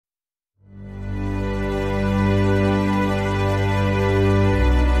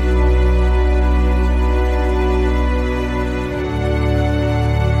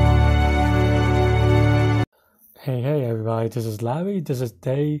this is Larry. This is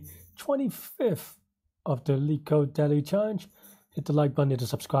day 25th of the Leetcode Daily Challenge. Hit the like button, hit the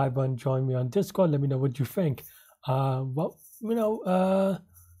subscribe button, join me on Discord. Let me know what you think.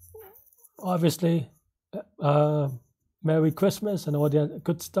 Obviously, Merry Christmas and all that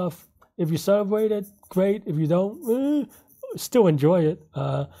good stuff. If you celebrate it, great. If you don't, still enjoy it,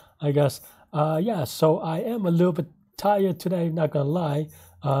 I guess. Yeah, so I am a little bit tired today, not gonna lie.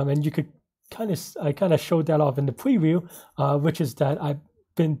 And you could I kind of showed that off in the preview, which is that I've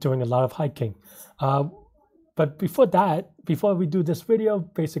been doing a lot of hiking. But before that, before we do this video,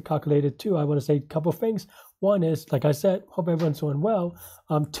 Basic Calculator 2, I want to say a couple of things. One is, like I said, hope everyone's doing well.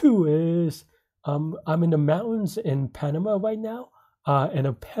 Two is, I'm in the mountains in Panama right now, and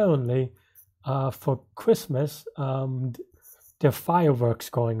apparently for Christmas, there are fireworks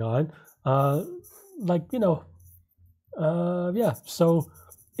going on. Yeah, so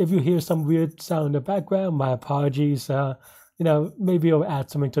if you hear some weird sound in the background, my apologies. Maybe it'll add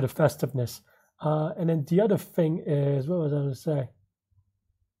something to the festiveness. And then the other thing is, what was I going to say?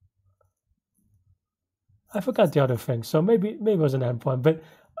 I forgot the other thing. So maybe it wasn't that important. But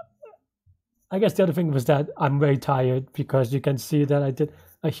I guess the other thing was that I'm very tired because you can see that I did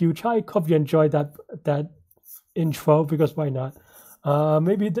a huge hike. Hope you enjoyed that intro, because why not?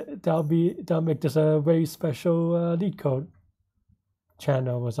 Maybe that'll make this a very special Leetcode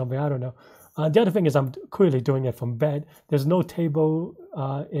channel or something. I don't know. The other thing is I'm clearly doing it from bed. There's no table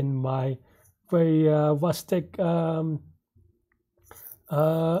in my very rustic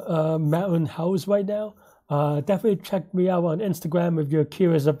mountain house right now. Definitely check me out on Instagram if you're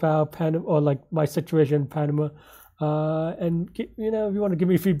curious about Panama, or like my situation in Panama. And if you want to give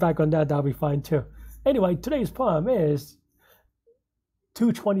me feedback on that, that'll be fine too. Anyway, today's problem is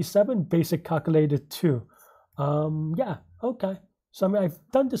 227 Basic Calculator 2. Yeah, okay. So I mean, I've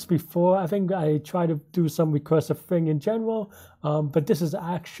done this before. I think I try to do some recursive thing in general, but this is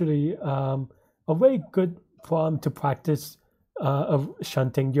actually a very good problem to practice of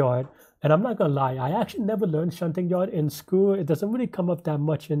shunting yard. And I'm not gonna lie, I actually never learned shunting yard in school. It doesn't really come up that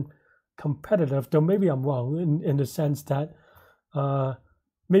much in competitive, though maybe I'm wrong in the sense that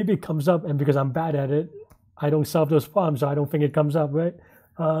maybe it comes up, and because I'm bad at it, I don't solve those problems, so I don't think it comes up, right?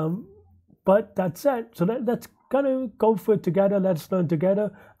 But that's it. So let's kind of go for it together. Let's learn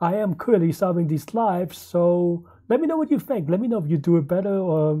together. I am currently solving these lives, so let me know what you think. Let me know if you do it better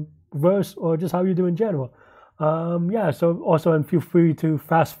or worse, or just how you do in general. Yeah, so also, and feel free to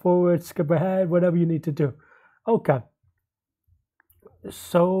fast forward, skip ahead, whatever you need to do. Okay.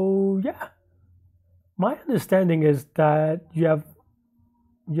 So yeah, my understanding is that you have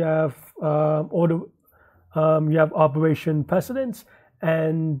operation precedence,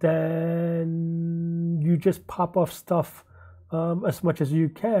 and then you just pop off stuff as much as you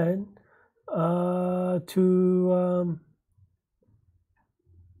can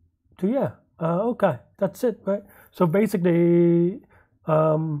okay, that's it, right? So basically,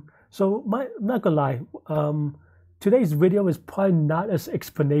 I'm not gonna lie, today's video is probably not as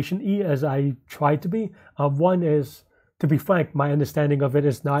explanation-y as I try to be. One is, to be frank, my understanding of it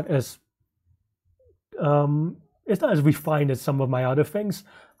is not as it's not as refined as some of my other things.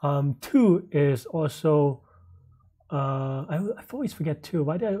 Two is also, I always forget two.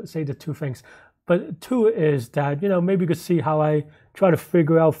 Why did I say the two things? But two is that, maybe you could see how I try to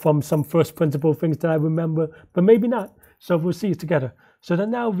figure out from some first principle things that I remember, but maybe not. So we'll see it together. So then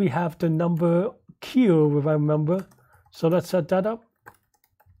now we have the number Q, if I remember. So let's set that up.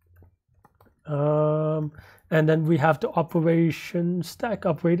 And then we have the operator stack.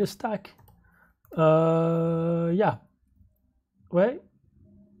 Yeah, right?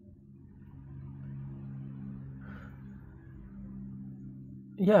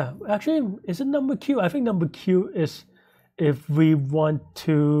 Yeah, actually, is it number Q? I think number Q is if we want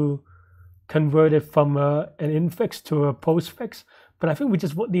to convert it from an infix to a postfix. But I think we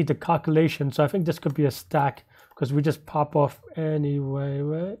just need the calculation. So I think this could be a stack, because we just pop off anyway,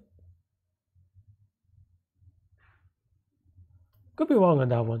 right? Could be wrong on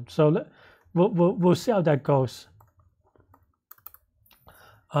that one. So we'll see how that goes.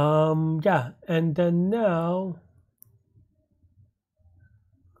 Yeah, and then now,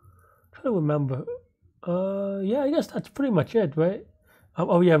 try to remember. Yeah, I guess that's pretty much it, right?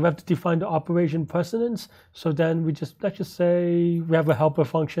 Oh yeah, we have to define the operation precedence. So then let's just say we have a helper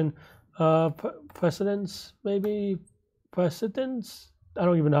function, precedence, maybe precedence. I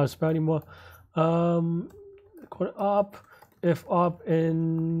don't even know how to spell anymore. Op, if op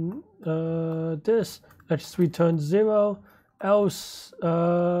in this, let's just return 0. Else,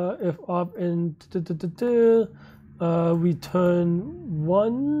 if op in return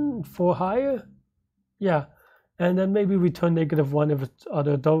 1 for higher. Yeah, and then maybe return -1 if it's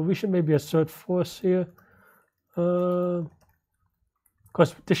other, though we should maybe assert force here. Of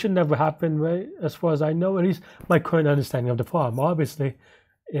course, this should never happen, right? As far as I know, at least my current understanding of the problem. Obviously,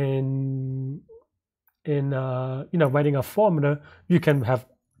 in writing a formula, you can have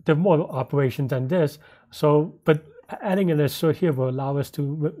the more operations than this. So, but adding an assert here will allow us to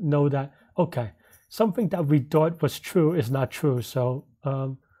know that, okay, something that we thought was true is not true. So,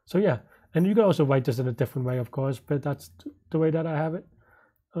 so yeah, and you can also write this in a different way, of course, but that's the way that I have it.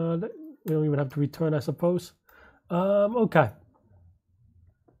 We don't even have to return, I suppose. Okay.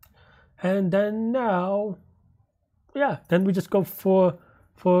 And then now, yeah, then we just go for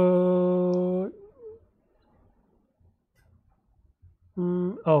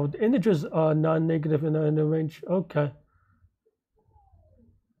oh, the integers are non-negative in the range. Okay.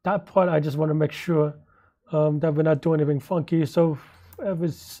 That part I just want to make sure that we're not doing anything funky. So f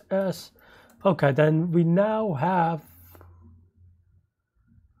is s. Okay, then we now have.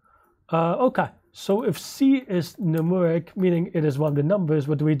 Okay, so if c is numeric, meaning it is one of the numbers,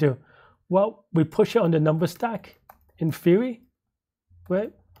 what do? Well, we push it on the number stack, in theory,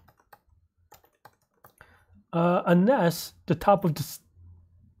 right? Unless the top of the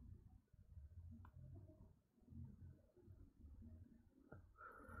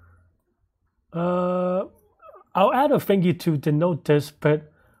I'll add a thingy to denote this,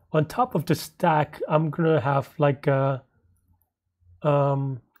 but on top of the stack, I'm gonna have like a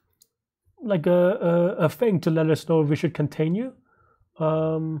thing to let us know if we should continue.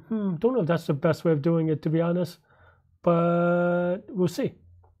 Don't know if that's the best way of doing it, to be honest, but we'll see.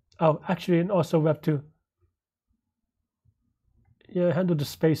 Oh, actually, and also we have to handle the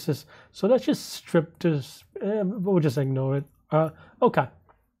spaces. So let's just strip this. We'll just ignore it. Okay.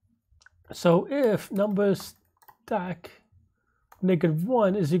 So if number stack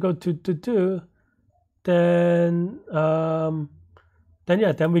 -1 is equal to 2, then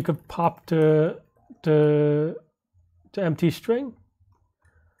then we could pop the empty string.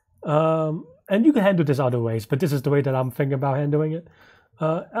 And you can handle this other ways, but this is the way that I'm thinking about handling it.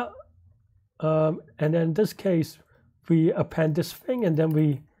 And then in this case, we append this thing, and then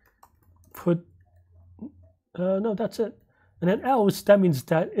we put. No, that's it. And then else, that means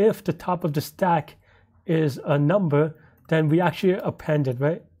that if the top of the stack is a number, then we actually append it,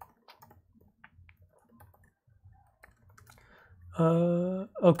 right?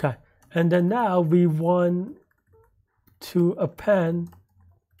 Okay. And then now we want to append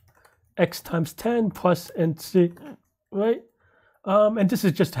x times 10 plus nc, right? And this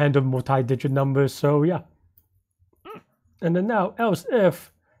is just handle multi-digit numbers, so yeah. And then now else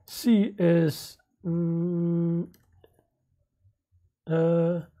if c is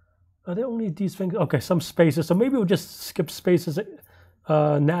are there only these things? Okay, some spaces. So maybe we'll just skip spaces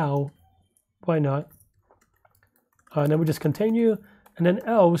now. Why not? And then we just continue. And then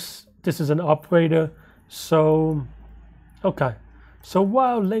else, this is an operator. So, okay. So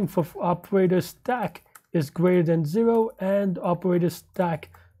while length of operator stack is greater than 0 and operator stack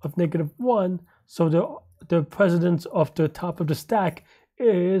of -1, so the precedence of the top of the stack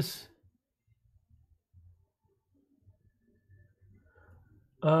is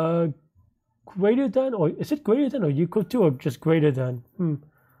greater than, or is it greater than or equal to, or just greater than?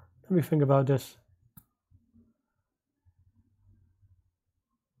 Let me think about this.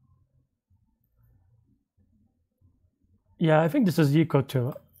 Yeah, I think this is equal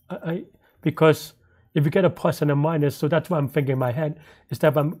to. Because if you get a plus and a minus, so that's what I'm thinking in my head, is that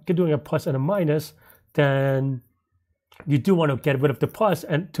if I'm doing a plus and a minus, then you do want to get rid of the plus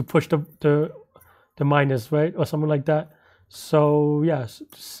and to push the minus, right? Or something like that. So yes,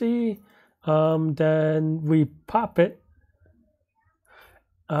 C, then we pop it.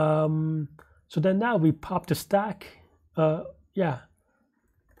 So then now we pop the stack.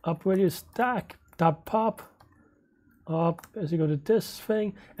 Operator stack dot pop up as you go to this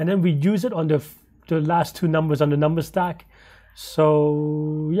thing, and then we use it on the last two numbers on the number stack.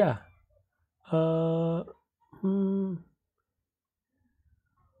 So yeah.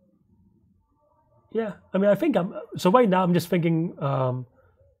 Yeah, I mean, I think so right now I'm just thinking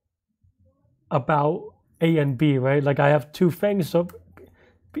about A and B, right? Like I have two things, so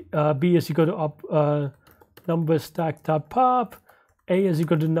B is equal to number stack dot pop, A is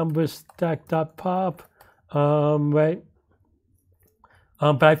equal to number stack dot pop, right?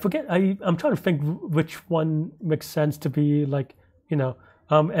 But I forget, I'm trying to think which one makes sense to be like,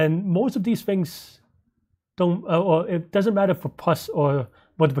 and most of these things don't, or it doesn't matter for plus or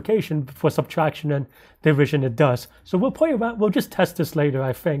multiplication. For subtraction and division it does. So we'll play around, we'll just test this later,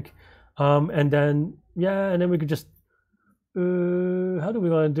 I think. And then we could just how do we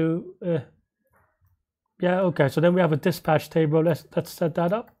want to do Yeah, okay, so then we have a dispatch table. Let's set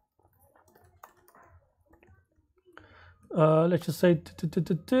that up. Let's just say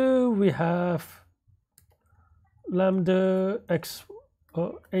we have lambda x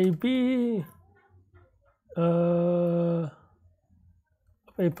ab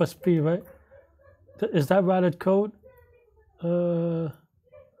a plus b, right? Is that valid code? Let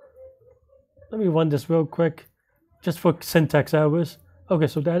me run this real quick just for syntax errors. Okay,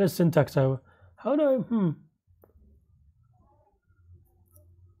 so that is syntax error. How do I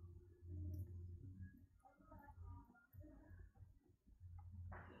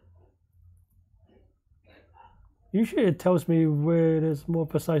Usually it tells me where it is more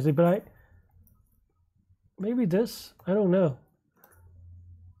precisely, but maybe this, I don't know.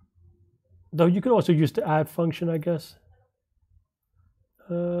 Though you could also use the add function, I guess.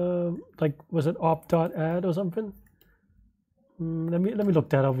 Like, was it op.add or something? Let me look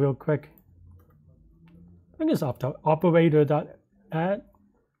that up real quick. I think it's operator.add.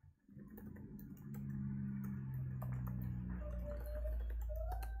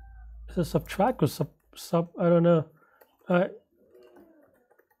 Is it subtract or sub? I don't know.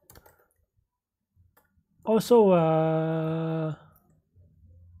 Also,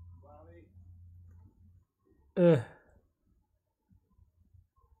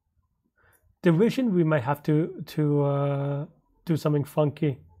 division, we might have to do something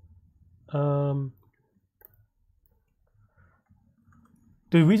funky.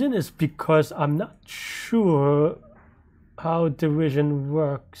 The reason is because I'm not sure how division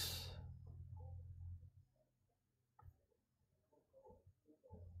works.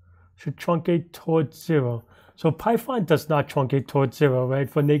 Should truncate towards 0. So Python does not truncate towards 0, right,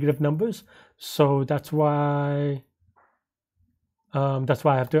 for negative numbers. So that's why I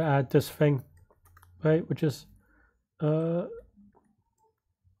have to add this thing, right, which is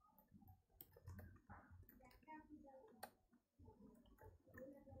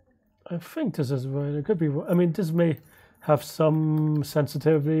I think this is right. It could be. I mean, this may have some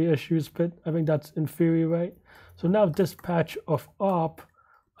sensitivity issues, but I think that's in theory right. So now dispatch of op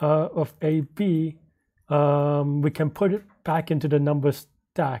of AB, we can put it back into the number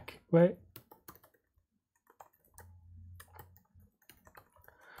stack, right?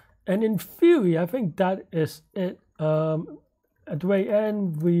 And in theory, I think that is it. At the very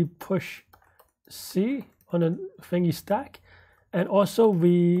end, we push C on a thingy stack. And also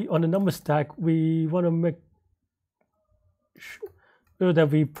on the number stack, we want to make sure that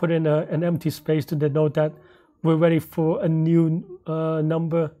we put in an empty space to denote that we're ready for a new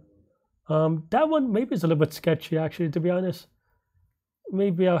number. That one maybe is a little bit sketchy, actually, to be honest.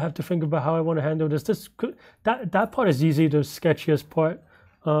 Maybe I'll have to think about how I want to handle this. That part is easy, the sketchiest part.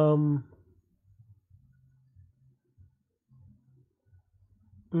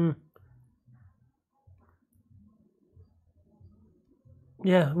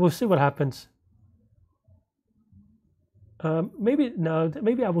 Yeah, we'll see what happens. Maybe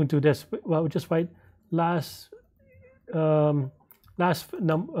I won't do this. Well, we'll just write last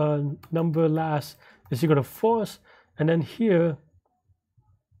number last is equal to false, and then here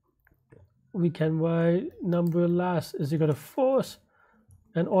we can write number last is equal to false,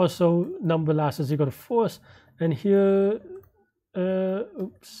 and also number last is equal to false, and here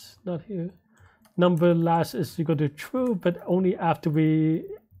oops, not here, number last is equal to true, but only after we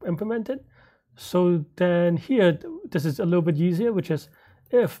implement it. So then here this is a little bit easier, which is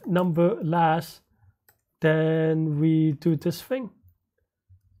if number last, then we do this thing.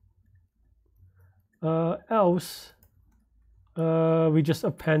 Else we just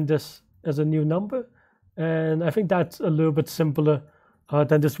append this as a new number, and I think that's a little bit simpler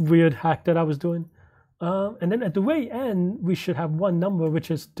than this weird hack that I was doing. And then at the very end we should have one number,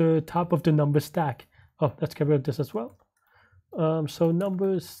 which is the top of the number stack. Oh, let's get rid of this as well. So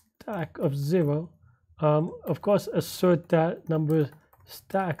number stack of 0, of course assert that number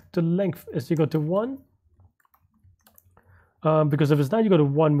stack the length is equal to 1, because if it's not equal to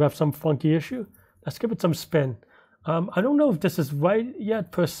 1 we have some funky issue. Let's give it some spin. I don't know if this is right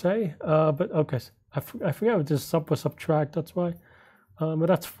yet per se, but okay, I forget if this is sub or subtract, that's why. But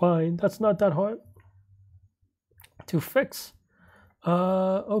that's fine, that's not that hard to fix.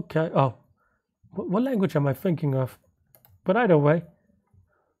 Okay, oh, what language am I thinking of? But either way,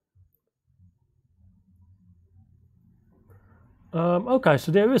 okay,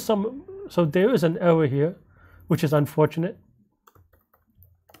 so there is an error here, which is unfortunate.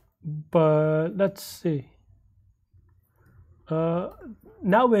 But let's see.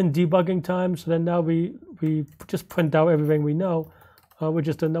 Now we're in debugging time, so then now we just print out everything we know, which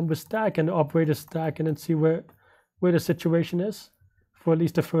is the number stack and the operator stack, and then see where the situation is for at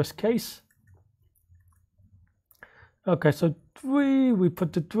least the first case. Okay, so 3, we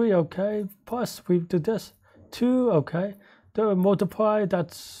put the 3, okay, plus we do this, 2, okay, the multiply,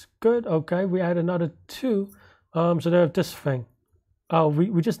 that's good, okay, we add another 2, so they have this thing. Oh,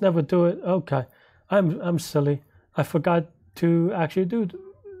 we just never do it, okay, I'm silly, I forgot to actually do,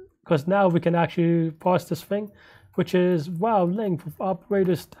 because now we can actually parse this thing, which is, wow, length of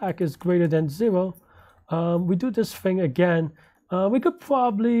operator stack is greater than 0. We do this thing again. We could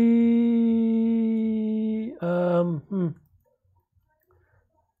probably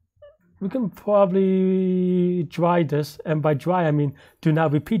we can probably dry this, and by dry I mean do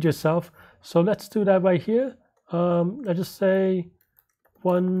not repeat yourself. So let's do that right here. Let's just say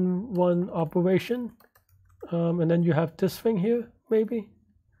one operation, and then you have this thing here maybe,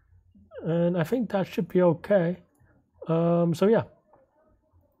 and I think that should be okay. So yeah.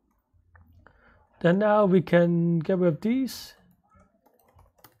 Then now we can get rid of these.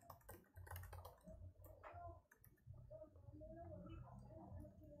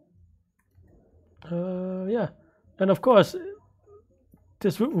 Yeah, and of course,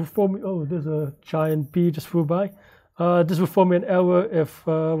 this will form me. Oh, there's a giant bee just flew by. This will form me an error if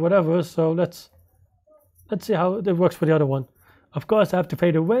whatever. So let's see how it works for the other one. Of course, I have to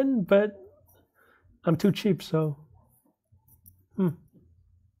pay to win, but I'm too cheap. So,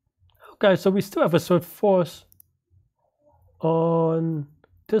 okay. So we still have a sort of force on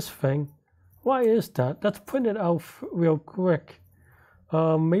this thing. Why is that? Let's print it out real quick.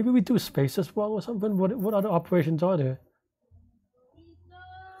 Maybe we do space as well or something. What other operations are there?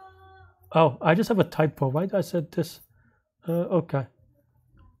 Oh, I just have a typo, right? I said this. Okay.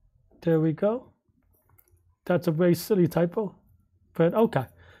 There we go. That's a very silly typo, but okay.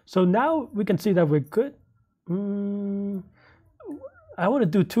 So now we can see that we're good. I want to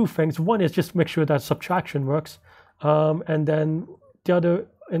do 2 things. One is just make sure that subtraction works, and then the other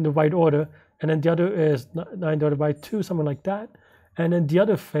in the right order, and then the other is 9 divided by 2, something like that. And then the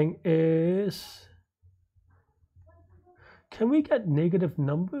other thing is, can we get negative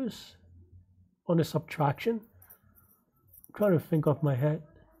numbers on the subtraction? I'm trying to think off my head.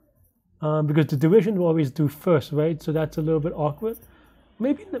 Because the division will always do first, right? So that's a little bit awkward.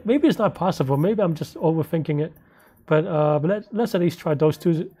 Maybe it's not possible. Maybe I'm just overthinking it. But let's at least try those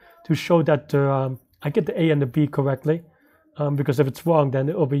two to show that I get the A and the B correctly. Because if it's wrong, then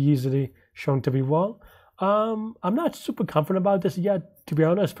it will be easily shown to be wrong. I'm not super confident about this yet, to be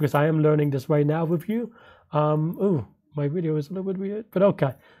honest, because I am learning this right now with you. Ooh, my video is a little bit weird, but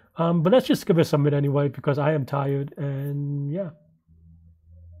okay. But let's just give it a submit anyway, because I am tired, and yeah.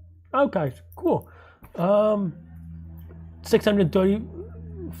 Okay, cool.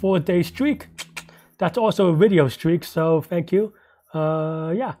 634-day streak. That's also a video streak, so thank you.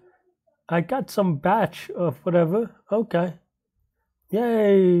 Yeah, I got some batch of whatever. Okay.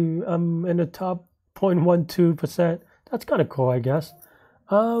 Yay, I'm in the top 0.12%. That's kind of cool, I guess.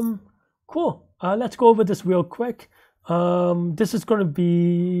 Cool. Let's go over this real quick. This is going to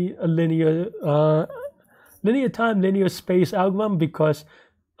be a linear time, linear space algorithm, because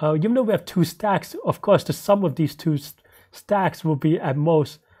even though we have 2 stacks, of course, the sum of these 2 stacks will be at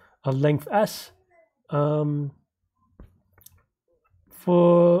most a length s. Not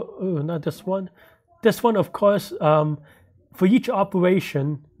this one. This one, of course, for each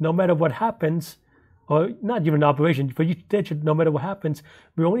operation, no matter what happens, or not even an operation, for each digit, no matter what happens,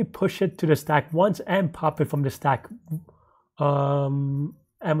 we only push it to the stack once and pop it from the stack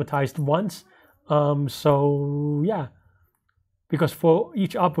amortized once. So yeah, because for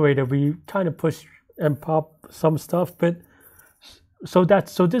each operator, we kind of push and pop some stuff, but so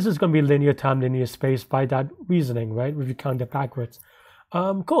this is going to be linear time, linear space by that reasoning, right? If you count it backwards.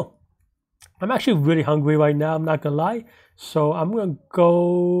 Cool. I'm actually really hungry right now, I'm not gonna lie. So I'm gonna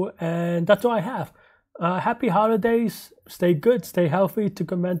go, and that's all I have. Happy holidays, stay good, stay healthy, to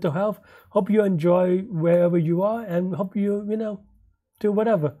good mental health. Hope you enjoy wherever you are, and hope you do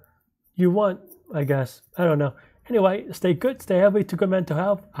whatever you want, I guess. I don't know. Anyway, stay good, stay healthy, to good mental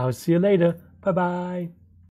health. I'll see you later. Bye-bye.